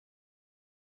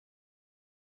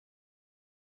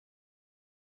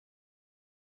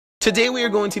Today we are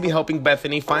going to be helping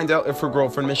Bethany find out if her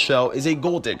girlfriend Michelle is a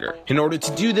gold digger. In order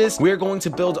to do this, we are going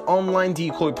to build online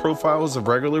decoy profiles of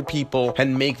regular people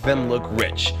and make them look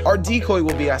rich. Our decoy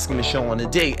will be asking Michelle on a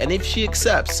date, and if she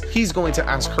accepts, he's going to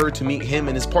ask her to meet him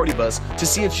in his party bus to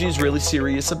see if she's really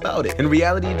serious about it. In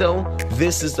reality though,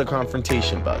 this is the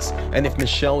confrontation bus, and if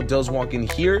Michelle does walk in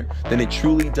here, then it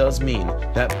truly does mean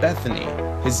that Bethany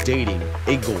is dating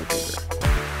a gold digger.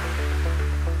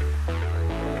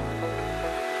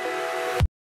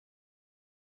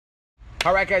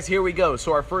 Alright guys, here we go.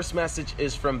 So our first message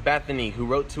is from Bethany, who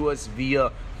wrote to us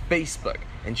via Facebook,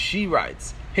 and she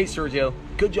writes, "Hey Sergio,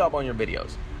 good job on your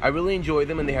videos. I really enjoy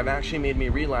them and they have actually made me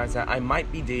realize that I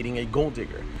might be dating a gold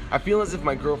digger. I feel as if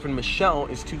my girlfriend Michelle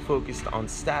is too focused on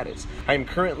status. I am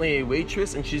currently a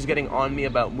waitress and she's getting on me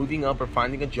about moving up or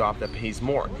finding a job that pays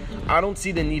more. I don't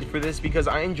see the need for this because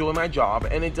I enjoy my job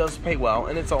and it does pay well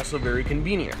and it's also very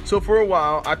convenient. So for a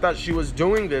while I thought she was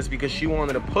doing this because she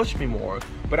wanted to push me more,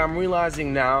 but I'm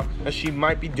realizing now that she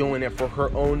might be doing it for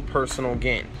her own personal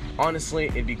gain. Honestly,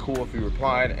 it'd be cool if we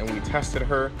replied and we tested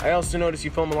her. I also noticed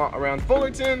you film a lot around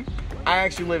Fullerton. I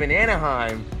actually live in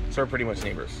Anaheim, so we're pretty much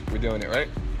neighbors. We're doing it, right?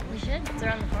 We should. It's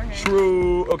around the corner.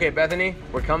 True. Okay, Bethany,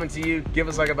 we're coming to you. Give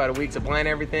us like about a week to plan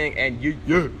everything, and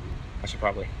yeah. I should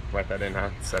probably write that in, huh?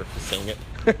 Instead of just saying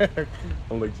it.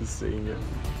 I'm like just saying it.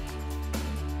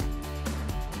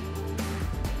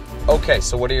 Okay,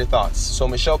 so what are your thoughts? So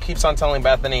Michelle keeps on telling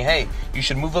Bethany, hey, you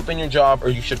should move up in your job or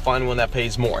you should find one that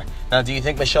pays more. Now, do you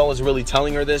think Michelle is really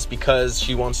telling her this because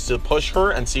she wants to push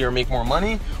her and see her make more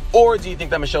money? Or do you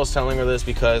think that Michelle's telling her this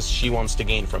because she wants to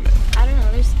gain from it? I don't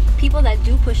know. There's people that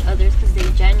do push others because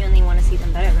they genuinely want to see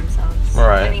them better themselves.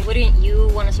 Right. I mean, wouldn't you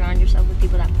want to surround yourself with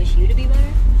people that push you to be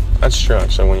better? That's true,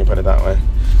 actually, when you put it that way.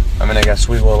 I mean, I guess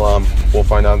we will, we'll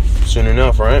find out soon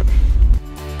enough, right?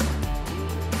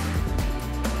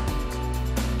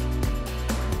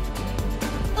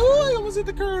 Hit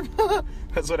the curb.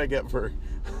 That's what I get for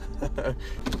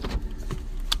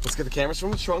let's get the cameras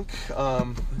from the trunk,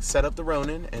 set up the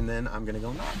Ronin, and then I'm gonna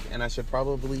go knock. And I should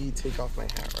probably take off my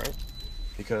hat, right?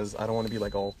 Because I don't want to be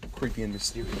like all creepy and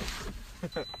mysterious.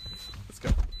 Let's go.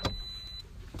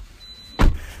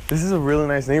 This is a really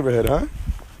nice neighborhood, huh?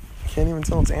 Can't even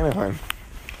tell it's Anaheim.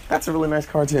 That's a really nice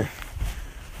car too.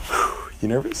 Whew. You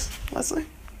nervous, Leslie?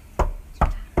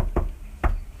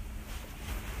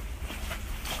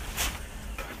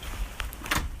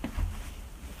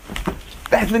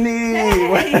 Bethany,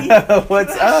 hey,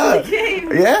 what's up?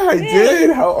 Yeah, I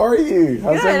did. How are you?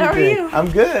 How's good, everything? how are you?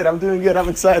 I'm good. I'm doing good. I'm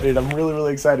excited. I'm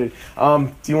really excited.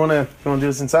 Do you wanna do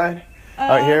this inside?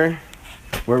 Out here?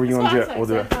 Wherever you want to do it, we'll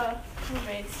do it.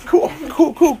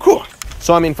 Cool.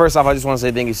 So I mean, first off, I just want to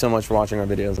say thank you so much for watching our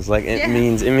videos. It's like it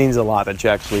means a lot that you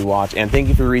actually watch, and thank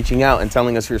you for reaching out and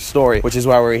telling us your story, which is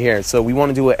why we're here. So we want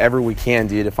to do whatever we can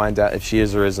do to find out if she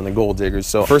is or isn't a gold digger.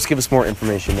 So first, give us more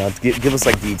information. Now, give us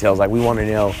like details. Like we want to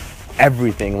know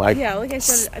everything. Like like I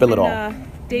said, spill it all. I've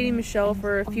been dating Michelle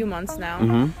for a few months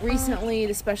now. Recently,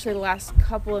 especially the last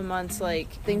couple of months, like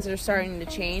things are starting to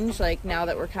change. Like now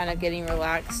that we're kind of getting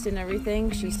relaxed and everything,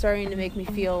 she's starting to make me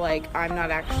feel like I'm not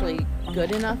actually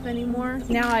good enough anymore.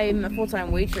 Now I'm a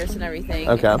full-time waitress and everything,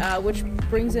 which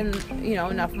brings in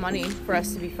enough money for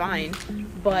us to be fine.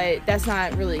 But that's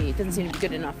not really, doesn't seem to be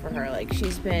good enough for her. Like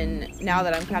she's been, now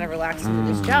that I'm kind of relaxed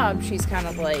into this job, she's kind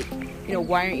of like,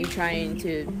 why aren't you trying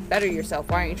to better yourself?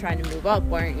 Why aren't you trying to move up?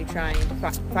 Why aren't you trying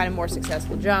to find a more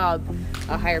successful job,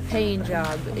 a higher paying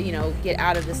job, get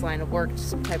out of this line of work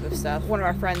type of stuff. One of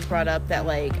our friends brought up that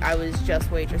like I was just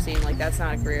waitressing, like that's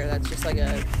not a career, that's just like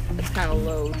that's kind of a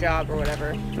low job or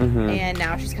whatever. And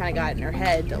now she's kind of got in her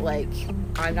head that like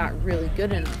I'm not really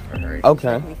good enough for her. It's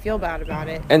making me feel bad about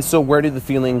it. And so where did the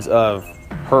feelings of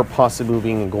her possibly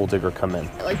being a gold digger come in?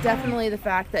 Like definitely the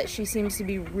fact that she seems to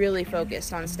be really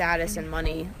focused on status and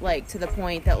money, like to the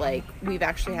point that like we've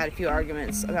actually had a few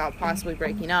arguments about possibly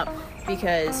breaking up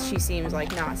because she seems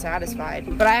like not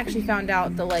satisfied. But I actually found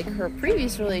out that like her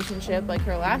previous relationship, like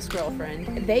her last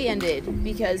girlfriend, they ended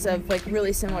because of like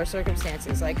really similar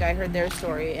circumstances. Like I heard their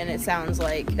story and it sounds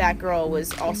like that girl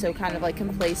was also kind of like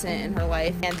complacent in her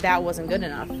life and that wasn't good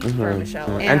enough for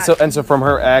Michelle. And so from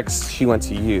her ex, she went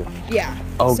to you. Yeah.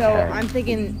 Okay. So I'm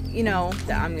thinking,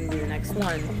 that I'm going to be the next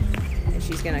one and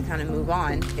she's going to kind of move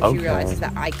on if she realizes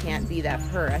that I can't be that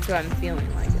for her. That's what I'm feeling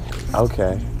like at least.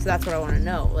 Okay. So that's what I want to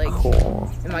know. Like,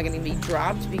 cool. Am I going to be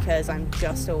dropped because I'm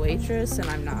just a waitress and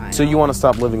I'm not? So you want to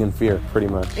stop living in fear, pretty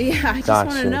much? Yeah, I just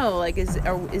want to know, like, is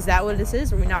that what this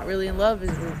is? Are we not really in love?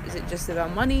 Is it just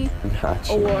about money?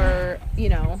 Gotcha. Or,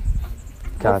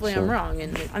 hopefully Gotcha. I'm wrong,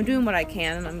 and I'm doing what I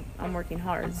can, and I'm working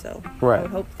hard, so Right. I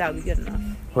would hope that would be good enough.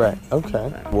 Right.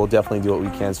 Okay. We'll definitely do what we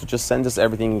can. So just send us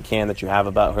everything you can that you have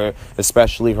about her,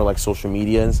 especially her like social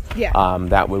medias. Yeah.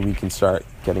 That way we can start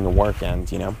getting to work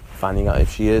and, you know, finding out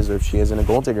if she is or if she isn't a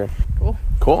gold digger. Cool.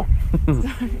 Cool.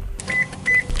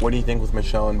 What do you think with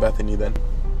Michelle and Bethany then?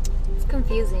 It's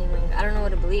confusing. Like, I don't know what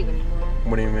to believe anymore.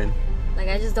 What do you mean? Like,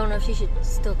 I just don't know if she should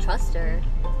still trust her.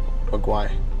 Like why?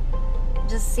 It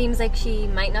just seems like she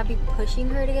might not be pushing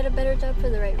her to get a better job for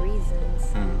the right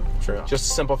reasons. True. Just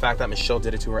the simple fact that Michelle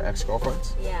did it to her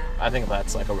ex-girlfriends. Yeah. I think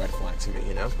that's like a red flag to me,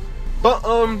 you know? But,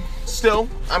 still,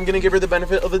 I'm gonna give her the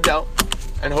benefit of the doubt.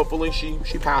 And hopefully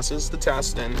she passes the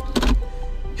test and,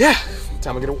 yeah,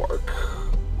 time to get to work.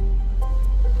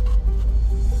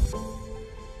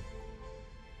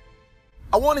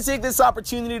 I want to take this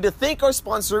opportunity to thank our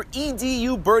sponsor,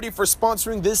 EDU Birdie, for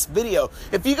sponsoring this video.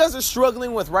 If you guys are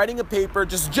struggling with writing a paper,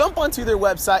 just jump onto their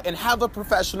website and have a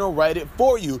professional write it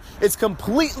for you. It's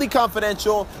completely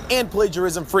confidential and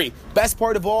plagiarism free. Best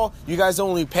part of all, you guys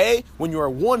only pay when you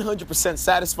are 100%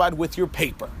 satisfied with your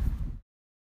paper.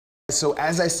 So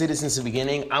as I stated since the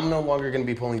beginning, I'm no longer going to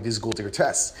be pulling these gold digger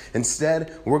tests.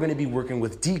 Instead, we're going to be working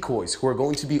with decoys who are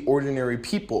going to be ordinary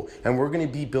people, and we're going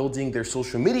to be building their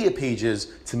social media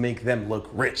pages to make them look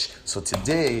rich. So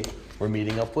today, we're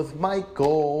meeting up with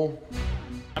Michael.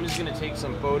 I'm just going to take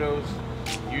some photos.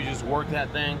 You just work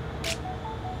that thing.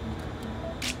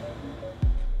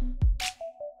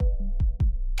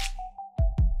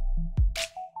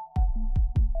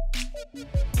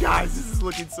 Guys, this is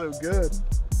looking so good.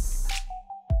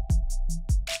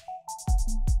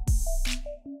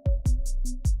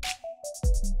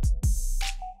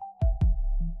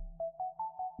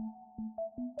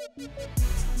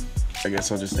 I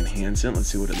guess I'll just enhance it. Let's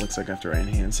see what it looks like after I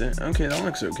enhance it. Okay, that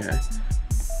looks okay.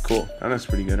 Cool. That looks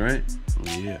pretty good, right?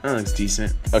 Yeah. That looks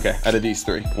decent. Okay, out of these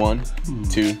three, 1,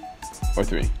 2, or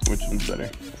 3, which one's better?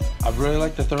 I really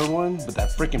like the third one, but that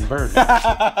freaking bird.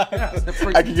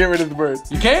 I can get rid of the bird.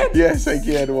 You can? Yes, I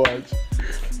can. Watch.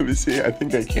 Let me see. I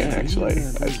think I can actually.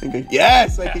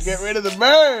 Yes, I can get rid of the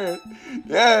bird.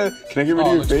 Yeah. Can I get rid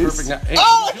of your face? Hey,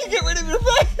 Oh, I can get rid of your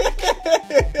face.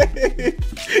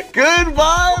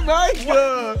 Goodbye, Michael.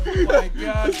 Oh my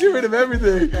God. Let's get rid of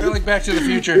everything. I feel like Back to the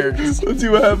Future here. Just, Let's see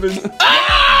what happens.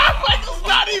 Ah! Michael's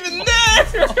not even there.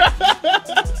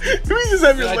 Can we just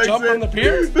have your did I legs jump in? from the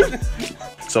pier?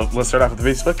 So let's start off with the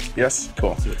Facebook. Yes,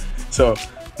 cool. So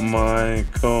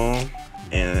Michael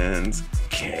and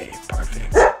Kay,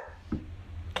 perfect.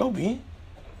 Kobe,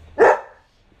 you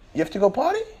have to go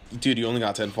potty? Dude, you only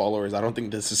got 10 followers. I don't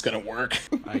think this is gonna work.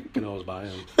 I can always buy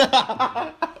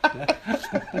them.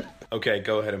 Okay,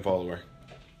 go ahead and follow her.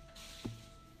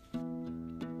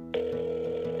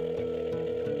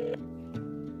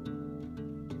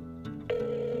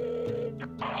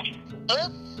 Hello?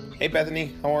 Hey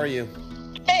Bethany, how are you?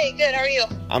 Hey, good. How are you?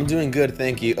 I'm doing good,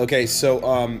 thank you. Okay, so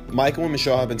Michael and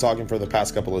Michelle have been talking for the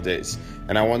past couple of days,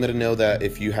 and I wanted to know that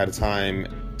if you had time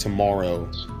tomorrow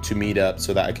to meet up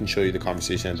so that I can show you the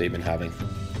conversation that they've been having.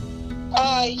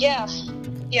 Yeah.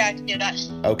 Yeah, I can do that.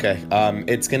 Okay,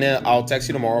 I'll text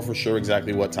you tomorrow for sure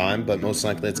exactly what time, but most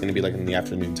likely it's gonna be like in the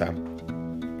afternoon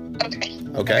time. Okay.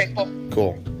 Okay? Cool.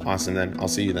 Cool. Awesome then. I'll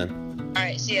see you then. All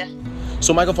right, see ya.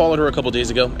 So Michael followed her a couple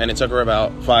days ago, and it took her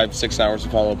about 5-6 hours to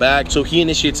follow back. So he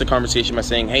initiates the conversation by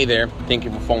saying, "Hey there, thank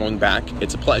you for following back.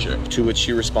 It's a pleasure." To which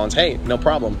she responds, "Hey, no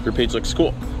problem. Your page looks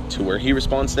cool." To where he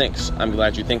responds, "Thanks. I'm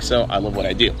glad you think so. I love what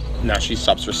I do." Now she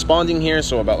stops responding here,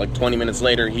 so about like 20 minutes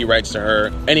later, he writes to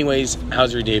her, "Anyways,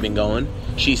 how's your day been going?"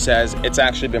 She says, "It's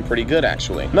actually been pretty good,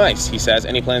 actually." "Nice." He says,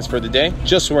 "Any plans for the day?"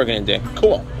 "Just working a day."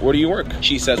 "Cool. Where do you work?"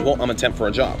 She says, "Well, I'm a temp for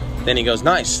a job." Then he goes,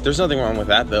 "Nice. There's nothing wrong with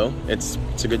that, though. It's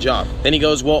a good job." Then he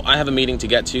goes, "Well, I have a meeting to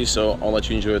get to, so I'll let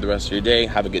you enjoy the rest of your day.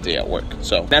 Have a good day at work."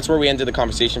 So that's where we ended the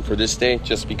conversation for this day,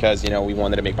 just because, you know, we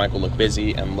wanted to make Michael look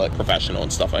busy and look professional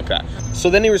and stuff like that. So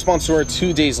then he responds to her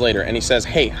 2 days later, and he says,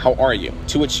 "Hey, how are you?"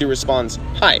 To which she responds,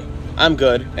 "Hi, I'm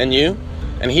good. And you?"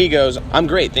 And he goes, "I'm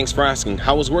great. Thanks for asking.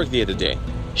 How was work the other day?"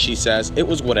 She says, "It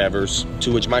was whatevers."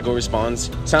 To which Michael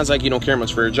responds, "Sounds like you don't care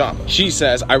much for your job." She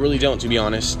says, "I really don't, to be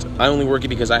honest. I only work it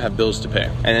because I have bills to pay."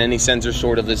 And then he sends her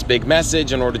sort of this big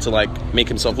message in order to like make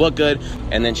himself look good,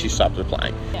 and then she stopped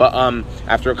replying. But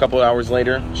after a couple of hours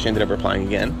later, she ended up replying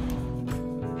again.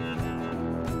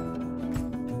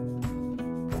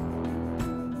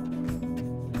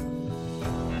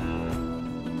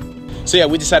 So yeah,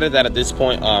 we decided that at this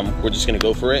point, we're just gonna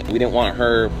go for it. We didn't want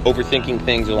her overthinking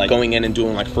things or like going in and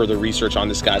doing like further research on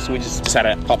this guy. So we just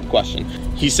decided to pop a question.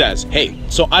 He says, hey,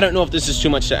 so I don't know if this is too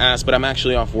much to ask, but I'm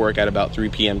actually off work at about 3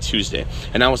 p.m. Tuesday,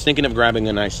 and I was thinking of grabbing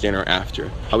a nice dinner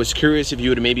after. I was curious if you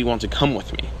would maybe want to come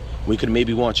with me. We could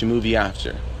maybe watch a movie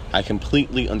after. I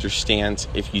completely understand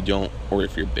if you don't or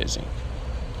if you're busy.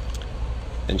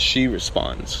 And she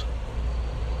responds,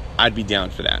 I'd be down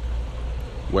for that.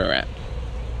 Where at?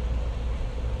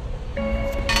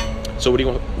 So what do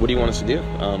you want us to do?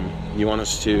 You want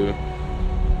us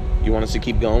to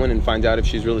keep going and find out if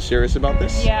she's really serious about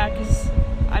this? Yeah, because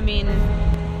I mean,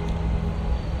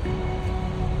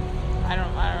 I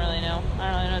don't really know.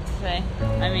 I don't really know what to say.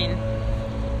 I mean,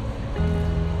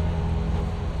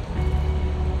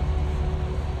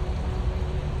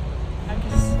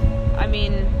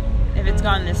 if it's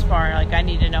gone this far, like, I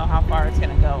need to know how far it's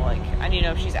gonna go. Like, I need to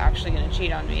know if she's actually gonna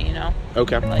cheat on me, you know?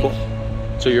 Okay, like, cool.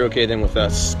 So you're okay then with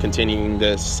us continuing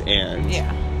this and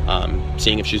yeah.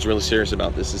 Seeing if she's really serious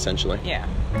about this, essentially? Yeah.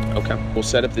 Okay. We'll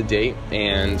set up the date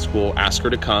and we'll ask her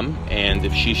to come, and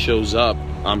if she shows up,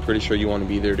 I'm pretty sure you want to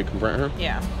be there to confront her?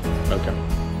 Yeah. Okay.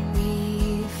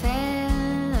 We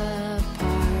fell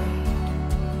apart.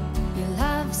 You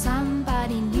love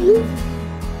somebody new.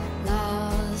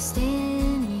 Lost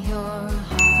in your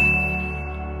heart.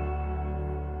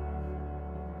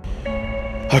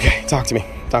 Okay, talk to me.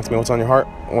 Talk to me. What's on your heart?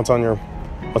 What's on your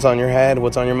head?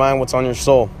 What's on your mind? What's on your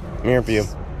soul? I'm here for you.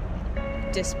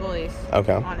 Disbelief.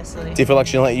 Okay. Honestly. Do you feel like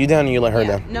she let you down or you let her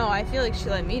Yeah. down? No, I feel like she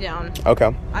let me down.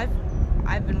 Okay.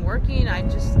 I've been working.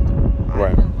 I've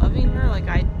Right. been loving her. Like,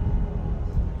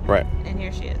 Right. and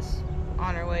here she is,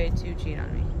 on her way to cheat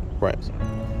on me. Right. So.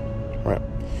 Right.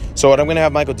 So what I'm going to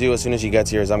have Michael do as soon as he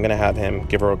gets here is I'm going to have him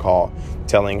give her a call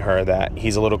telling her that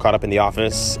he's a little caught up in the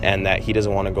office and that he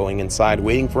doesn't want her going inside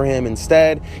waiting for him.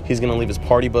 Instead, he's going to leave his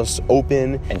party bus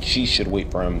open and she should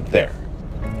wait for him there.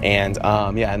 And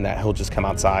and that he'll just come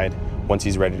outside once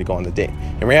he's ready to go on the date.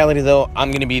 In reality, though,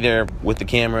 I'm going to be there with the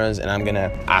cameras and I'm going to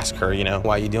ask her, you know,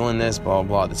 why are you doing this, blah,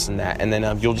 blah, this and that. And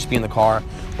then you'll just be in the car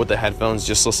with the headphones,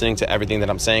 just listening to everything that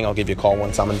I'm saying. I'll give you a call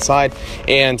once I'm inside.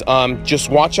 And just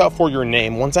watch out for your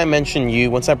name. Once I mention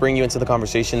you, once I bring you into the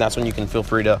conversation, that's when you can feel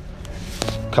free to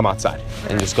come outside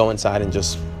and just go inside and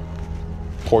just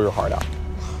pour your heart out.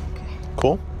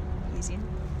 Cool? Easy.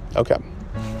 Okay.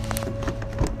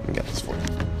 Let me get this for you.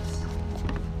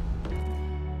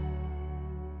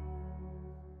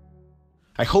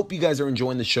 I hope you guys are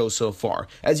enjoying the show so far.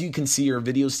 As you can see, our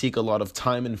videos take a lot of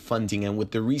time and funding, and with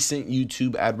the recent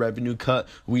YouTube ad revenue cut,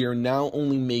 we are now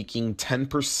only making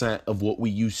 10% of what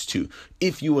we used to.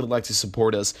 If you would like to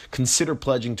support us, consider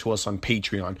pledging to us on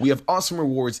Patreon. We have awesome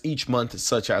rewards each month,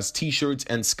 such as t-shirts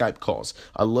and Skype calls.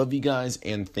 I love you guys,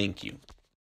 and thank you.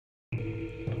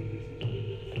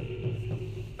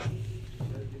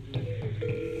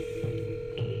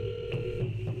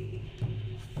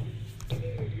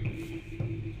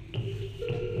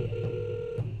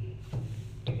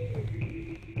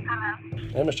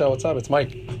 Hey Michelle, what's up? It's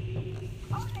Mike.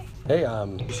 Hey,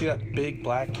 you see that big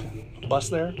black bus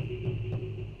there?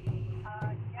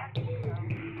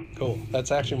 Cool. That's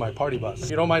actually my party bus.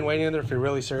 You don't mind waiting in there if you're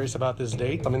really serious about this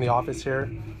date? I'm in the office here.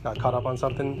 Got caught up on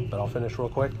something, but I'll finish real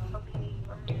quick.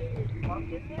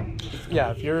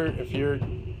 Yeah, if you're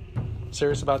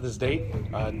serious about this date,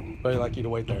 I'd really like you to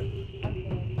wait there.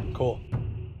 Cool.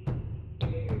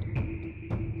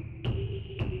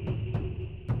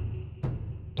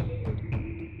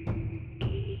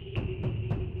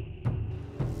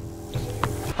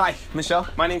 Hi, Michelle.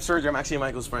 My name's Sergio. I'm actually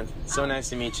Michael's friend. So nice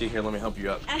to meet you. Here, let me help you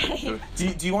up.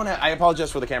 Do you want to... I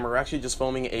apologize for the camera. We're actually just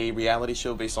filming a reality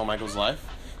show based on Michael's life.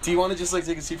 Do you want to just like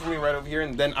take a seat for me right over here?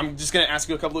 And then I'm just going to ask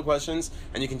you a couple of questions,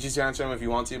 and you can choose to answer them if you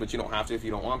want to, but you don't have to if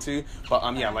you don't want to.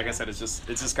 But yeah, like I said, it's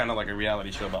just kind of like a reality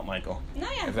show about Michael. No,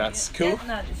 yeah. If that's cool? Yeah,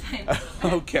 no, it's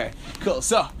fine. Okay, cool.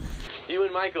 So, you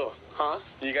and Michael, huh?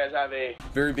 You guys have a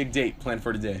very big date planned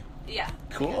for today. Yeah.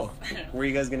 Cool. Where are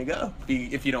you guys going to go?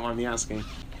 If you don't mind me asking.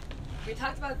 We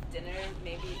talked about dinner,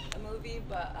 maybe a movie,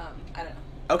 but I don't know.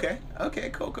 Okay,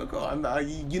 cool.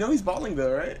 You know he's balling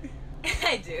though, right?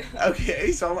 I do.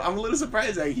 Okay, so I'm a little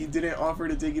surprised that he didn't offer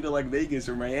to take you to like Vegas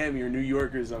or Miami or New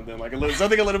York or something like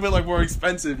something a little bit like more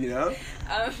expensive, you know.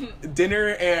 Dinner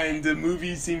and the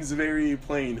movie seems very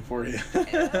plain for you.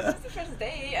 It's just the first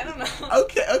date. I don't know.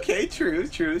 Okay,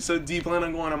 true. So do you plan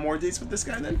on going on more dates with this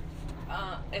guy then?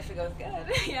 If it goes good,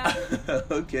 yeah.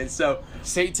 Okay, so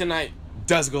say tonight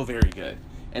does go very good,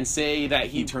 and say that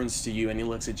he turns to you and he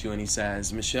looks at you and he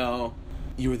says, Michelle,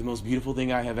 you are the most beautiful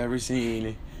thing I have ever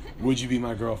seen. Would you be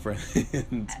my girlfriend?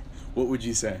 What would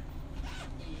you say?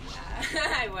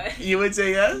 Yeah. I would. You would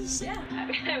say yes? Yeah,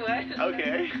 I would.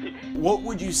 Okay. What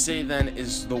would you say then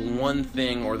is the one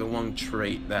thing or the one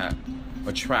trait that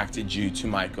attracted you to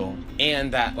Michael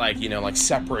and that, like, you know, like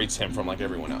separates him from like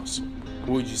everyone else?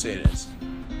 What would you say it is?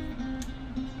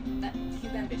 That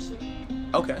he's ambitious.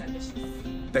 Okay. Ambitious.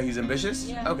 That he's ambitious?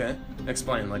 Yeah. Okay.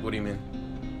 Explain, like, what do you mean?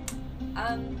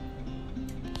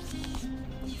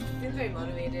 He seems very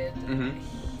motivated.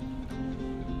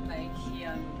 Mm-hmm. Like, he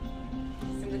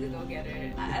seems like a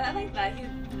go-getter. I like that. He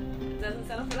doesn't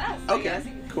settle for less. So Okay, I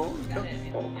think cool. he's got it.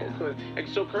 Cool. And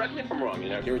so correct me if I'm wrong, you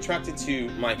know, you're attracted to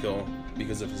Michael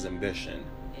because of his ambition.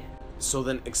 Yeah. So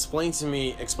then explain to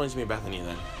me Bethany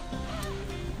then.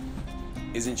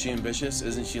 Isn't she ambitious?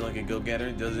 Isn't she like a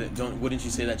go-getter? Wouldn't you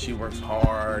say that she works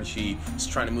hard? She's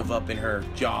trying to move up in her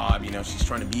job, you know, she's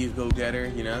trying to be a go-getter,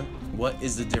 you know? What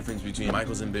is the difference between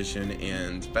Michael's ambition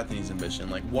and Bethany's ambition?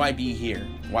 Like, why be here?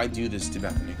 Why do this to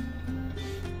Bethany?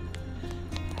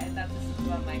 I thought this was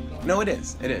about Michael. No, it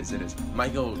is.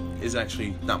 Michael is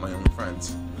actually not my only friend.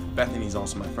 Bethany's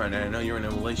also my friend, and I know you're in a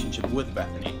relationship with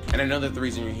Bethany. And I know that the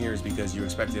reason you're here is because you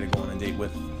expected to go on a date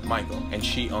with Michael and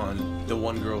cheat on the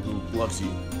one girl who loves you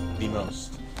the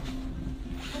most.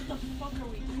 What the fuck are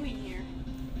we doing here?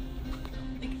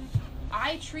 Like,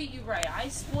 I treat you right. I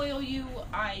spoil you.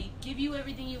 I give you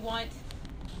everything you want.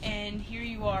 And here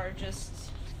you are, just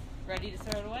ready to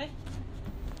throw it away?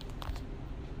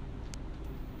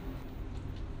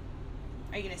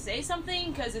 Are you gonna say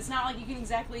something? Because it's not like you can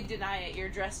exactly deny it. You're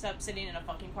dressed up, sitting in a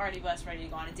fucking party bus, ready to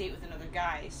go on a date with another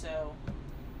guy, so...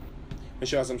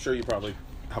 Michelle, as I'm sure you probably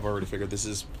have already figured, this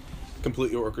is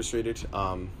completely orchestrated.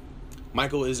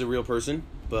 Michael is a real person,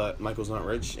 but Michael's not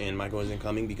rich, and Michael isn't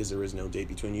coming because there is no date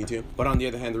between you two. But on the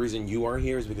other hand, the reason you are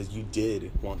here is because you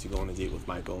did want to go on a date with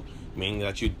Michael, meaning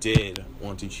that you did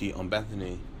want to cheat on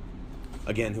Bethany.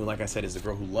 Again, who, like I said, is the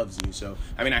girl who loves you. So,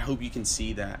 I mean, I hope you can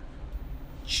see that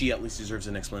she at least deserves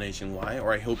an explanation why,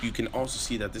 or I hope you can also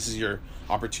see that this is your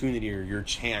opportunity or your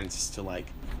chance to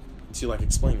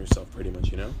explain yourself, pretty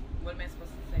much, you know? What am I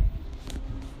supposed to say?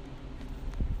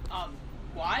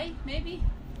 Why, maybe?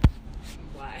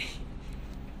 Why?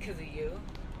 Because of you?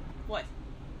 What?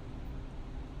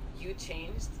 You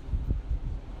changed?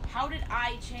 How did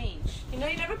I change? You know,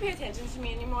 you never pay attention to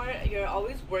me anymore. You're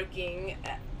always working.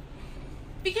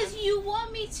 Because you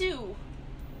want me to.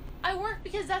 I work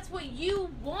because that's what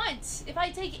you want. If I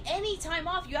take any time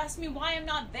off, you ask me why I'm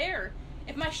not there.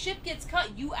 If my shift gets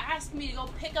cut, you ask me to go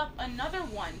pick up another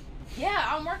one. Yeah,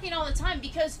 I'm working all the time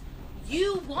because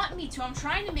you want me to. I'm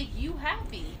trying to make you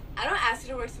happy. I don't ask you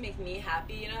to work to make me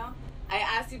happy, you know? I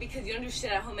ask you because you don't do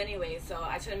shit at home anyway, so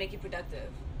I try to make you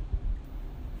productive.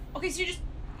 Okay, so you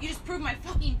just proved my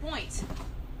fucking point.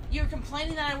 You're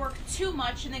complaining that I work too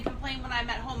much and then complain when I'm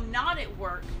at home not at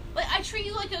work. Like, I treat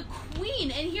you like a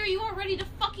queen, and here you are ready to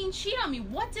fucking cheat on me.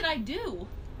 What did I do?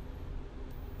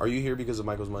 Are you here because of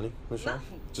Michael's money, Michelle? No.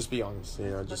 Just be honest.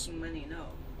 You know, just money, no.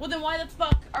 Well, then why the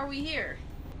fuck are we here?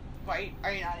 Why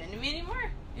are you not into me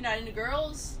anymore? You're not into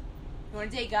girls? You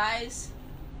want to date guys?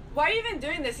 Why are you even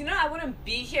doing this? You know I wouldn't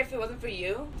be here if it wasn't for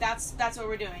you. That's what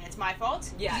we're doing. It's my fault.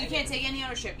 Yeah. You can't take any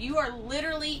ownership. You are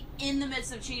literally in the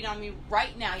midst of cheating on me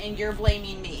right now, and you're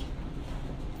blaming me.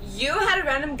 You had a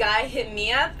random guy hit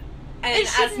me up and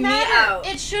ask shouldn't me matter. out.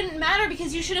 It shouldn't matter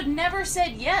because you should have never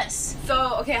said yes.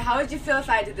 So, okay, how would you feel if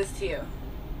I did this to you?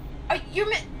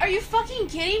 Are you fucking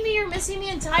kidding me? You're missing the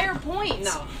entire point.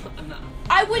 No, I'm not.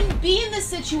 I wouldn't be in this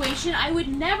situation. I would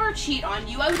never cheat on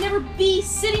you. I would never be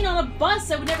sitting on a bus.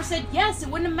 I would never said yes. It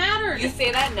wouldn't have mattered. You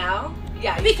say that now?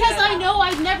 Yeah. Because I know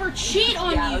I'd never cheat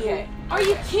on you. Okay. Are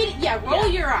you kidding? Yeah, roll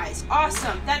your eyes.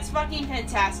 Awesome. That's fucking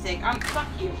fantastic. Fuck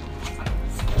you.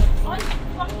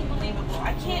 Unfucking believable.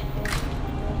 I can't.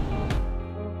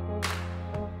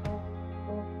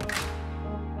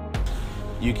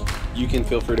 you can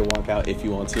feel free to walk out if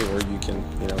you want to, or you can,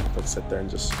 you know, like sit there and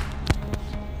just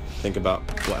think about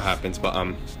what happens. But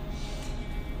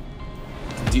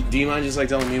do you mind just like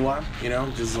telling me why? You know,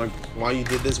 just like why you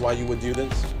did this, why you would do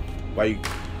this, why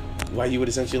you would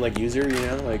essentially like use her? You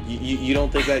know, like you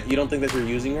don't think that you're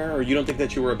using her, or you don't think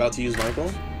that you were about to use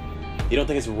Michael? You don't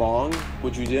think it's wrong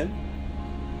what you did?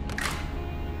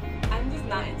 I'm just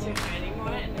not into her anymore,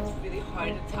 and it's really hard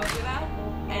to tell you that.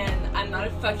 And I'm not a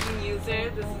fucking user.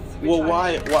 This is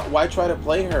retarded. Well, why try to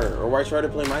play her, or why try to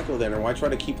play Michael then, or why try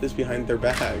to keep this behind their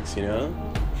backs? You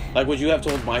know, like would you have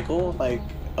told Michael like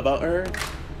about her? It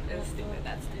was stupid.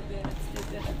 That's stupid. That's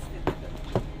stupid. That's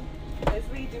stupid. That's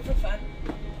what you do for fun.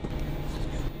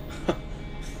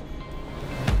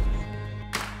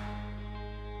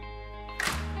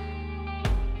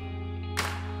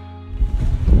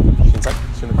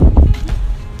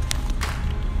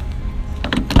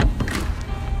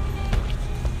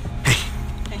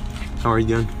 How are you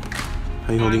doing? How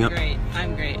are you holding up? Great.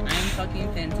 I'm great. I'm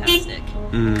fucking fantastic.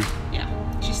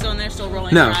 Yeah. She's still in there, still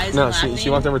rolling No, her eyes no, and laughing? she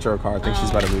walked over to her car. I think she's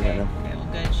about to leave right now. Okay, well,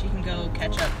 good. She can go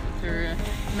catch up with her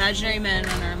imaginary men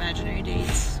on her imaginary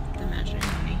dates with imaginary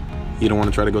money. You don't want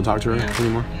to try to go talk to her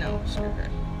anymore? No, screw her.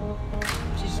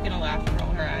 She's just gonna laugh and roll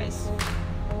her eyes.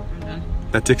 I'm done.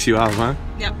 That ticks you off, huh?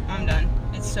 Yep, I'm done.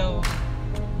 It's so...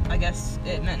 I guess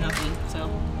it meant nothing, so...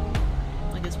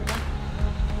 I guess we're done.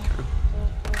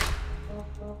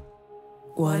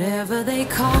 Whatever they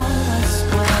call us,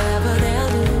 whatever they'll